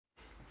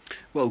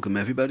Welcome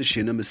everybody,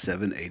 Shir number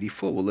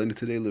 784. We're learning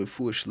today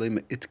L'Refuah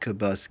Shlema Itka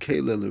Bas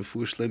Kela,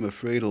 L'Refuah Shlema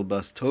Freidel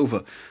Bas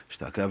Tova,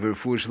 Shtakav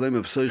L'Refuah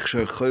Shlema Psoich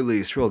Shar Choyle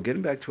Yisrael.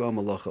 Getting back to our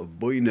malach of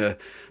Boneh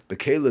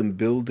Bekalim,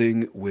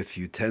 building with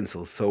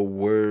utensils. So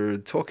we're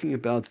talking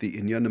about the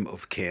inyanim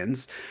of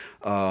cans,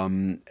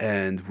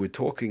 and we're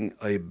talking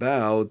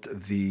about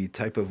the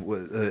type of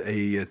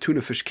a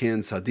tuna fish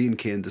can, sardine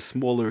can, the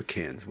smaller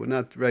cans. We're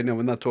not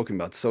talking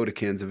about soda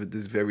cans.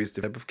 There's various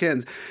different type of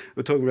cans.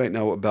 We're talking right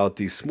now about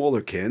the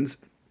smaller cans.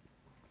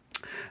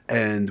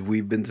 And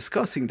we've been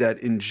discussing that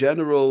in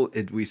general,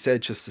 we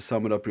said, just to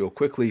sum it up real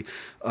quickly,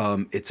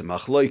 it's a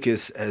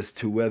machlokes as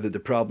to whether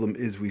the problem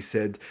is, we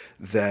said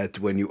that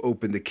when you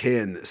open the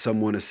can,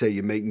 some want to say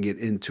you're making it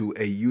into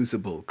a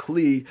usable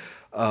kli,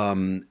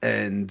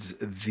 and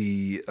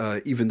the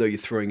even though you're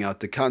throwing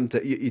out the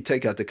content, you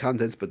take out the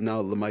contents, but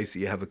now lemaisa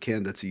you have a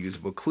can that's a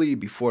usable kli.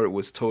 Before it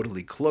was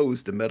totally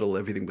closed, the metal,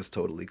 everything was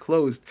totally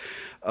closed.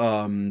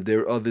 There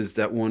are others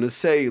that want to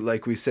say,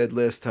 like we said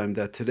last time,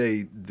 that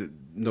today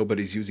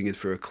nobody's using it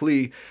for a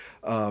kli,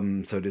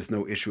 so there's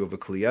no issue of a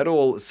kli at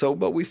all. So,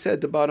 but we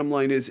said the bottom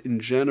line is, in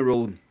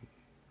general,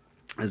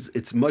 as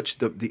it's much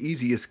the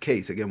easiest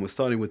case. Again, we're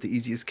starting with the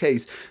easiest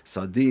case: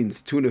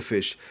 sardines, tuna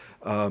fish,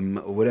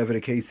 whatever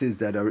the case is,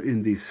 that are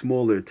in these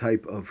smaller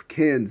type of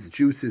cans,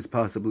 juices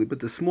possibly, but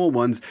the small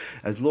ones,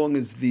 as long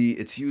as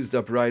it's used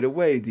up right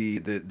away,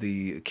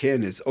 the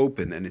can is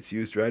open and it's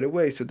used right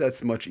away, so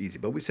that's much easier.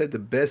 But we said the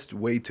best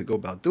way to go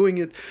about doing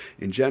it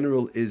in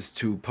general is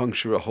to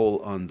puncture a hole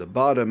on the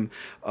bottom,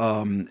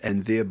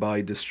 and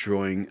thereby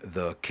destroying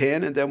the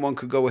can, and then one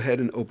could go ahead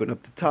and open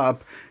up the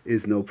top,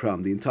 is no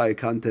problem. The entire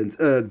contents,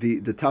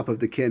 the top of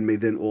the can may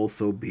then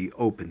also be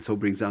open. So it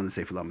brings down the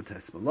Sefer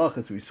Lamates Malach,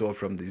 as we saw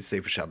from the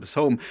Sefer Shabbos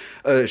Home,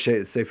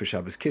 Sefer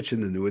Shabbos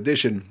Kitchen, the new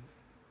edition,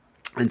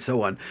 and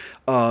so on.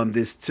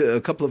 There's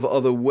a couple of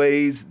other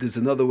ways. There's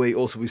another way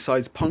also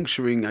besides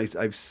puncturing. I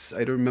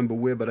don't remember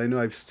where, but I know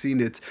I've seen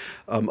it.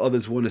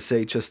 Others want to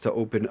say just to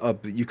open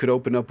up. You could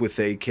open up with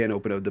a can,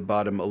 open up the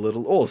bottom a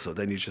little also.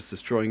 Then you're just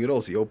destroying it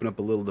also. You open up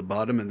a little the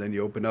bottom, and then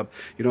you open up.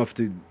 You don't have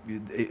to.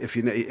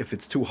 If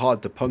it's too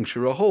hard to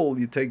puncture a hole,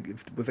 you take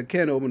with a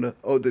can opener.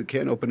 Oh, the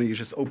can opener. You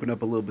just open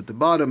up a little bit the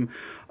bottom,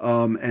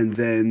 and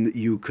then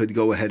you could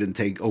go ahead and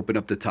open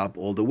up the top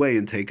all the way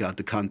and take out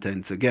the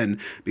contents again,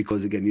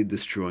 because again you're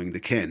destroying the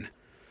can.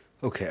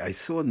 Okay, I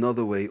saw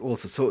another way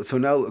also. So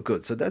now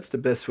good. So that's the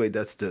best way.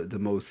 That's the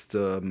most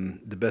the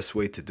best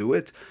way to do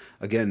it.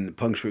 Again,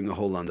 puncturing a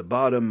hole on the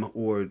bottom,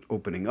 or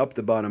opening up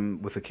the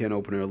bottom with a can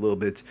opener a little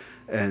bit,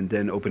 and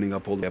then opening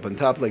up all the way up on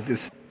top like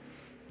this.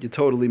 You're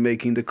totally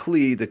making the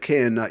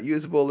can, not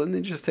usable, and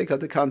then just take out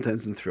the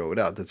contents and throw it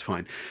out. That's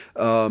fine.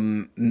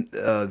 So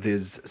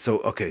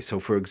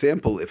for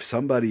example, if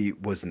somebody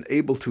wasn't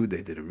able to,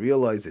 they didn't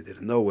realize, they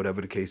didn't know, whatever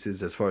the case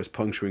is, as far as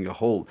puncturing a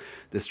hole,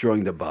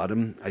 destroying the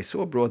bottom, I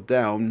saw brought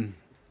down,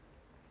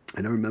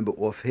 I don't remember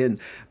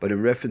offhand, but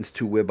in reference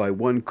to whereby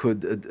one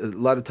could, a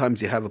lot of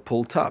times you have a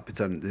pull top.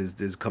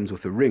 This comes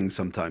with a ring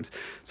sometimes.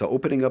 So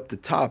opening up the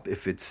top,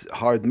 if it's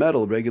hard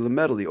metal, regular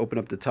metal, you open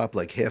up the top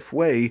like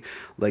halfway,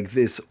 like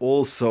this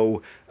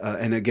also,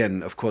 and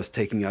again, of course,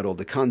 taking out all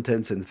the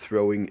contents and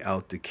throwing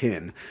out the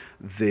can.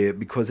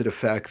 Because of the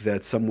fact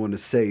that someone to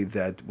say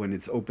that when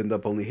it's opened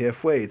up only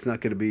halfway, it's not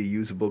going to be a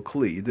usable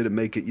kli. You didn't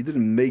make it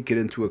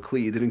into a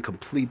kli. You didn't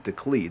complete the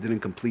kli. You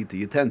didn't complete the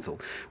utensil.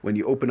 When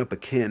you open up a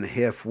can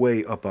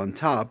halfway up on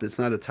top, it's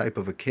not a type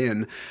of a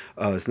can.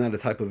 It's not a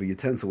type of a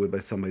utensil whereby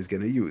somebody's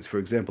going to use. For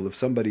example, if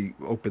somebody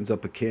opens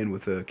up a can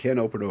with a can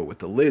opener, or with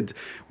the lid,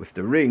 with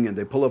the ring, and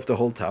they pull off the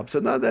whole top, so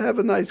now they have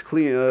a nice,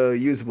 clean,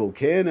 usable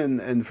can.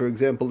 And for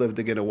example, if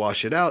they're going to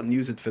wash it out and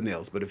use it for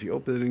nails, but if you're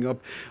opening up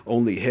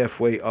only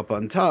halfway up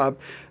on top,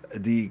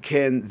 the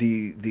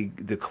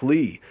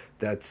kli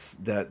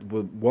that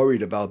we're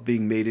worried about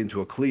being made into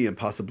a kli and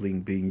possibly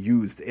being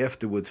used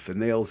afterwards for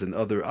nails and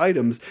other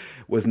items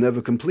was never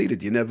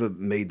completed. You never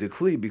made the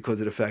kli because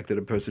of the fact that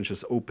a person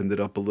just opened it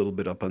up a little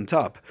bit up on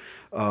top.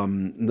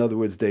 In other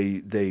words,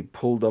 they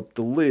pulled up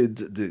the lid,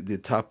 the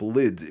top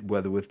lid,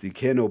 whether with the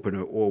can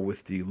opener or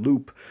with the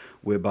loop,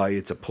 whereby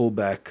it's a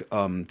pullback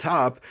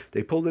top.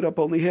 They pulled it up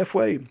only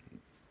halfway.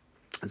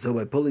 So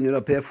by pulling it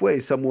up halfway,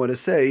 some want to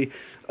say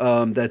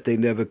that they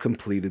never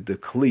completed the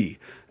kli.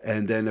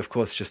 And then, of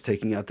course, just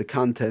taking out the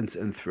contents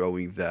and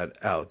throwing that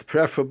out.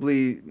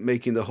 Preferably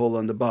making the hole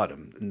on the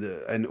bottom.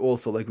 And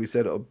also, like we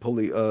said,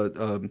 opening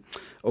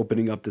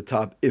up the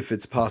top if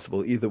it's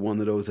possible. Either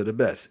one of those are the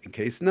best. In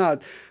case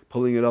not,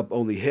 pulling it up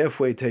only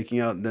halfway, taking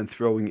out, and then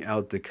throwing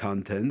out the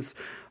contents.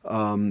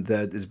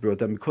 That is brought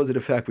down because of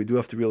the fact we do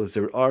have to realize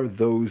there are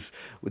poskim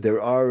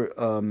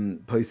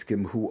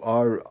who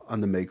are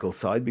on the makel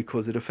side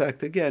because of the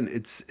fact, again,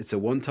 it's a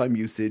one-time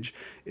usage,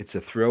 it's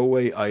a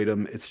throwaway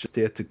item, it's just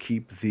there to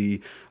keep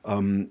the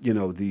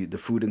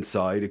food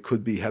inside. It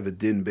could have a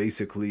din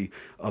basically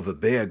of a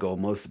bag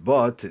almost,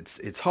 but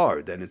it's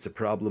hard and it's a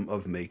problem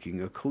of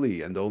making a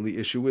kli. And the only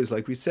issue is,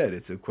 like we said,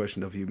 it's a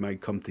question of you might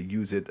come to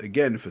use it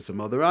again for some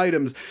other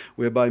items,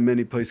 whereby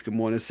many poskim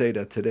want to say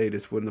that today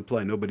this wouldn't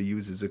apply. Nobody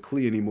uses a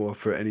kli anymore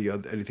for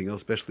anything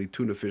else, especially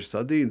tuna, fish,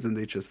 sardines, and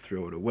they just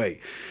throw it away.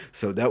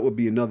 So that would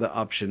be another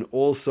option.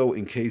 Also,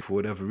 in case for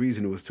whatever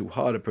reason it was too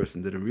hard, a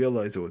person didn't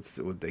realize, or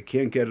they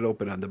can't get it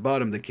open on the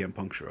bottom, they can't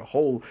puncture a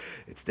hole,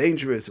 it's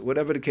dangerous,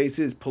 whatever the case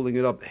is, pulling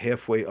it up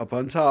halfway up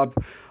on top.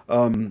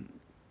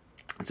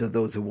 So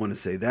those who want to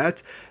say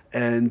that.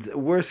 And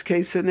worst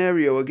case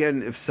scenario,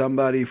 again, if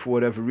somebody for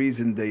whatever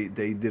reason they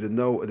didn't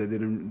know, or they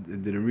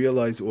didn't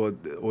realize, or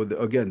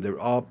again, there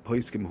are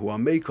poskim who are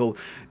makel,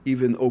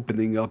 even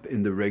opening up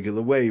in the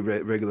regular way,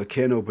 regular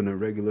can opener,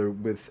 regular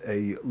with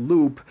a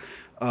loop.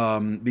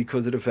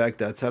 Because of the fact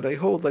that's how they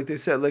hold, like we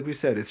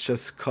said, it's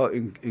just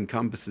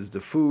encompasses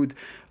the food.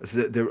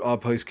 So there are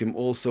poskim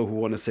also who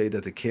want to say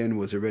that the can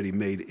was already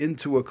made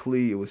into a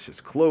kli, it was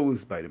just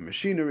closed by the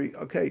machinery.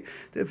 Okay,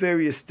 there are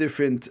various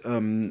different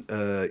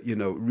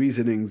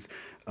reasonings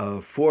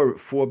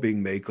for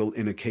being makel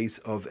in a case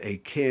of a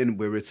can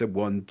where it's a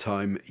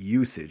one-time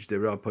usage.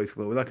 There are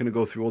poskim. We're not going to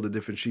go through all the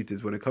different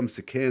sheetas when it comes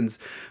to cans.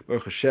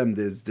 Baruch Hashem,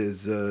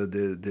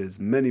 there's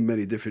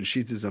many different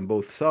sheetas on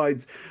both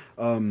sides.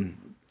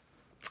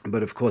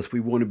 But of course,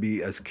 we want to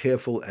be as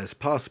careful as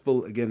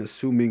possible. Again,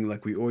 assuming,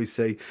 like we always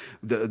say,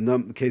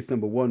 case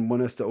number one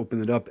has to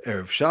open it up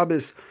Erev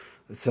Shabbos.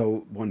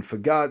 So one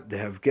forgot, they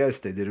have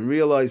guests, they didn't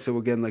realize. So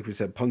again, like we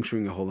said,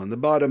 puncturing a hole on the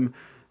bottom.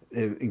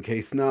 In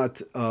case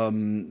not,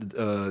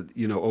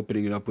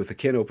 opening it up with a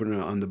can opener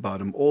on the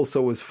bottom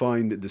also is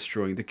fine.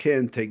 Destroying the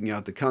can, taking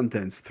out the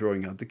contents,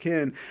 throwing out the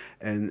can,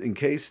 and in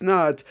case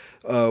not,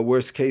 not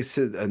worst case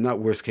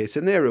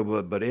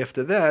scenario, but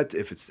after that,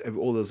 if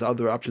all those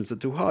other options are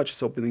too hard,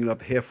 just opening it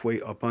up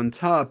halfway up on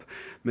top.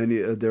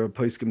 There are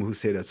poskim who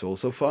say that's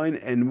also fine.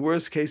 And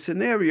worst case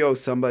scenario,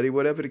 somebody,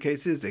 whatever the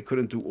case is, they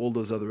couldn't do all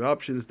those other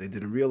options. They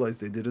didn't realize,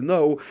 they didn't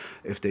know.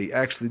 If they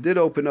actually did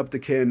open up the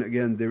can,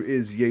 again, there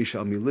is yesh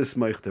al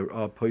milismaich. There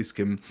are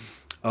poskim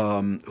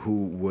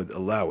who would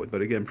allow it.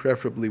 But again,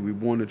 preferably we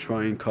want to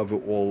try and cover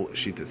all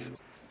shitas.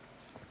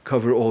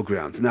 Cover all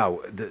grounds. Now,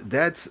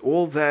 that's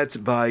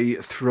by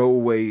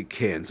throwaway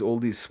cans, all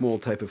these small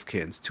type of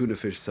cans, tuna,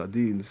 fish,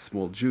 sardines,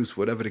 small juice,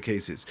 whatever the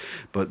case is.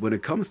 But when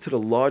it comes to the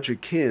larger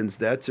cans,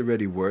 that's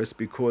already worse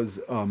because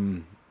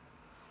one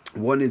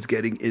is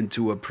getting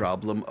into a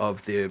problem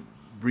of their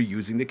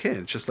reusing the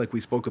cans. Just like we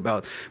spoke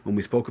about when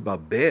we spoke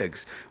about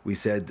bags. We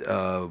said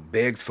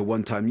bags for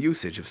one-time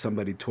usage. If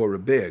somebody tore a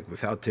bag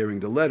without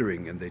tearing the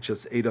lettering and they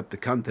just ate up the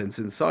contents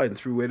inside and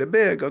threw away the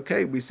bag,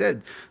 okay, we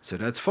said, so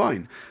that's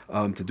fine.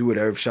 To do it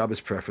Erev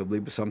Shabbos preferably,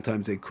 but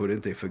sometimes they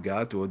couldn't, they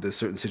forgot, or there's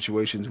certain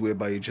situations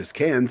whereby you just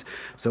can't.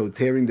 So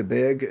tearing the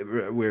bag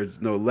where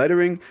there's no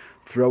lettering,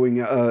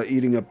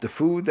 eating up the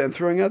food and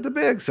throwing out the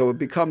bag. So it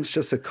becomes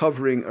just a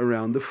covering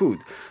around the food.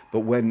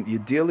 But when you're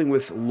dealing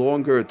with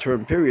longer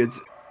term periods,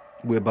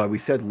 whereby we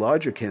said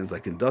larger cans,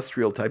 like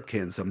industrial type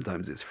cans,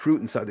 sometimes there's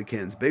fruit inside the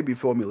cans, baby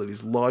formula,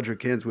 these larger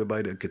cans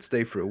whereby they could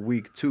stay for a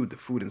week, two, the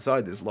food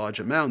inside, there's large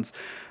amounts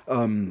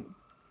of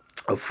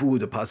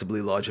food or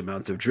possibly large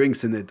amounts of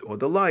drinks in it or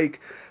the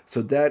like.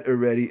 So that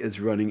already is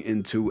running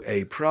into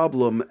a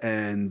problem,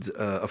 and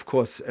of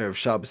course, Erev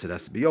Shabbos, it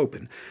has to be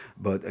open.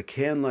 But a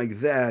can like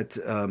that,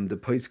 the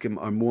poskim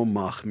are more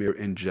machmir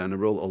in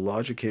general. A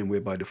larger can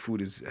whereby the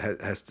food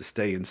has to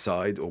stay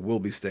inside or will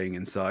be staying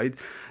inside,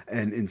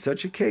 and in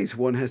such a case,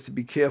 one has to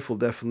be careful,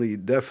 definitely,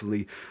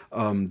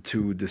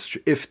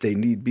 if they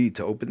need be,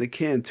 to open the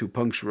can, to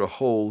puncture a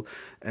hole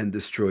and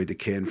destroy the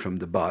can from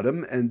the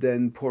bottom, and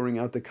then pouring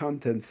out the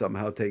contents,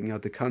 somehow taking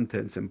out the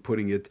contents and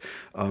putting it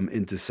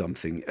into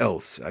something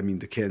else. I mean,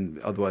 the can,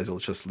 otherwise it'll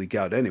just leak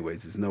out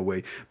anyways. There's no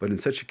way. But in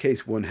such a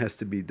case, one has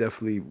to be,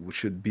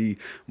 should be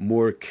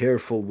more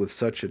careful with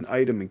such an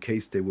item in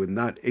case they were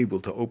not able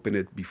to open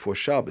it before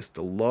Shabbos.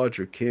 The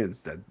larger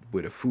cans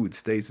where the food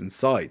stays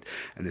inside,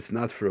 and it's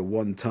not for a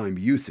one-time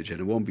usage, and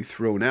it won't be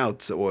thrown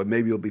out, or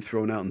maybe it'll be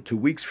thrown out in 2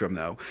 weeks from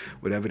now,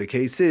 whatever the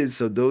case is.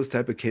 So those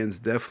type of cans,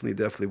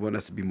 definitely one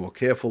has to be more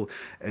careful,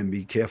 and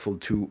be careful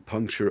to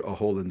puncture a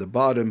hole in the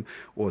bottom,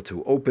 or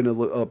to open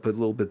up a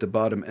little bit the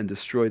bottom and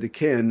destroy the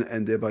can,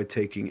 and thereby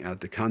taking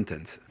out the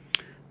contents.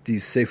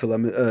 These Sefer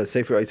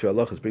Eitzur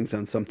Halachos brings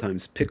down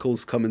sometimes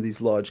pickles come in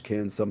these large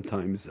cans,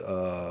 sometimes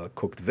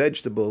cooked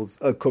vegetables,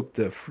 cooked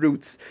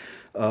fruits.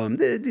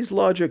 These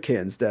larger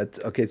cans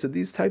so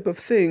these type of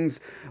things,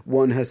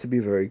 one has to be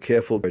very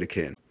careful with the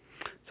can.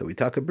 So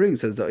Itaka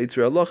brings, says the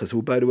Eitzur Halachos,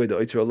 who, by the way, the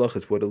Eitzur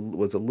Halachos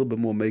was a little bit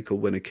more makel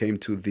when it came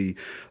to the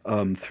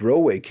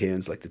throwaway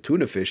cans, like the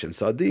tuna fish and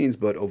sardines,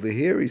 but over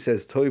here he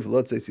says, Toiv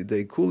Lotzei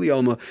Sidei Kuli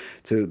Alma,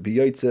 to be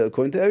Yaitze,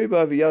 according to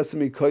everybody,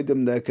 V'yasami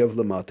Koidem Nekev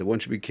Lamata. One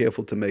should be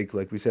careful to make,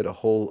 like we said, a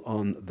hole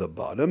on the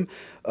bottom.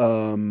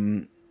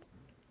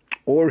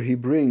 Or he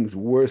brings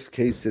worst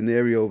case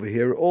scenario over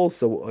here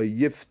also, a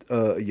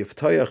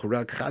yiftayach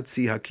rak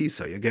chatzi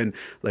hakisai. Again,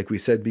 like we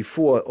said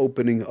before,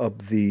 opening up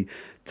the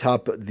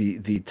top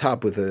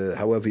with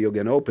however you're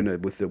going to open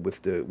it, with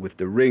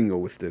the ring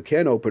or with the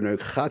can opener,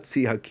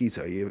 chatzi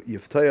hakisai.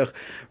 Yiftayach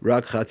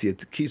rak chatzi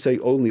hakisai,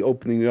 only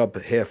opening it up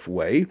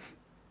halfway.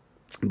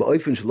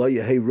 ba'ofen shelo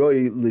yehei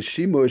roi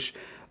l'shimush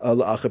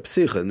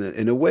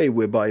in a way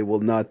whereby it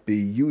will not be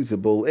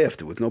usable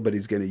afterwards.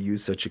 Nobody's going to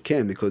use such a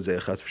can because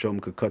chas v'shalom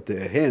could cut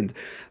their hand.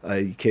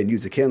 You can't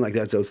use a can like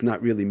that, so it's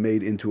not really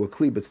made into a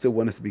kli, but still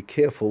want us to be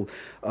careful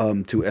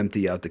to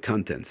empty out the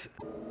contents.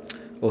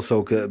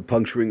 Also,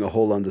 puncturing a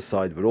hole on the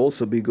side would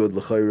also be good.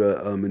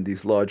 L'chayra, in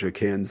these larger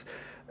cans,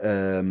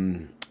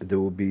 there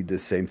will be the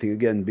same thing.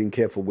 Again, being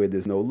careful where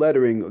there's no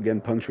lettering. Again,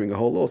 puncturing a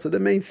hole. Also, the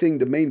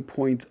main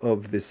point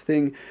of this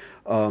thing,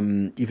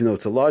 even though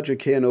it's a larger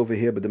can over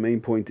here, but the main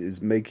point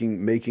is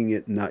making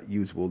it not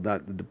usable.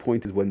 The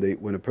point is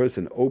when a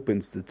person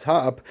opens the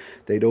top,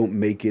 they don't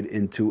make it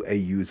into a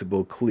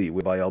usable kli,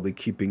 whereby I'll be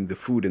keeping the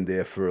food in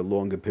there for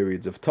longer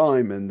periods of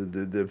time, and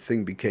the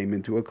thing became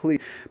into a kli.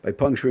 By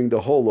puncturing the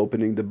hole,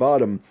 opening the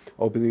bottom,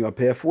 opening up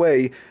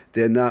halfway,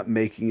 they're not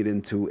making it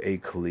into a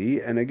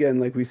kli. And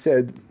again, like we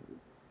said,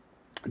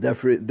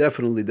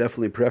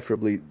 definitely,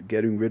 preferably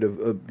getting rid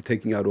of,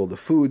 taking out all the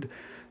food,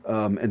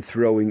 and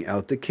throwing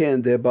out the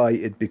can. Thereby,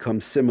 it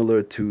becomes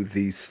similar to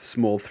these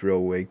small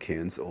throwaway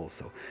cans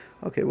also.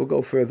 Okay, we'll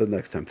go further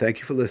next time. Thank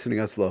you for listening.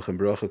 Atzlach and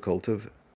bracha kol tov.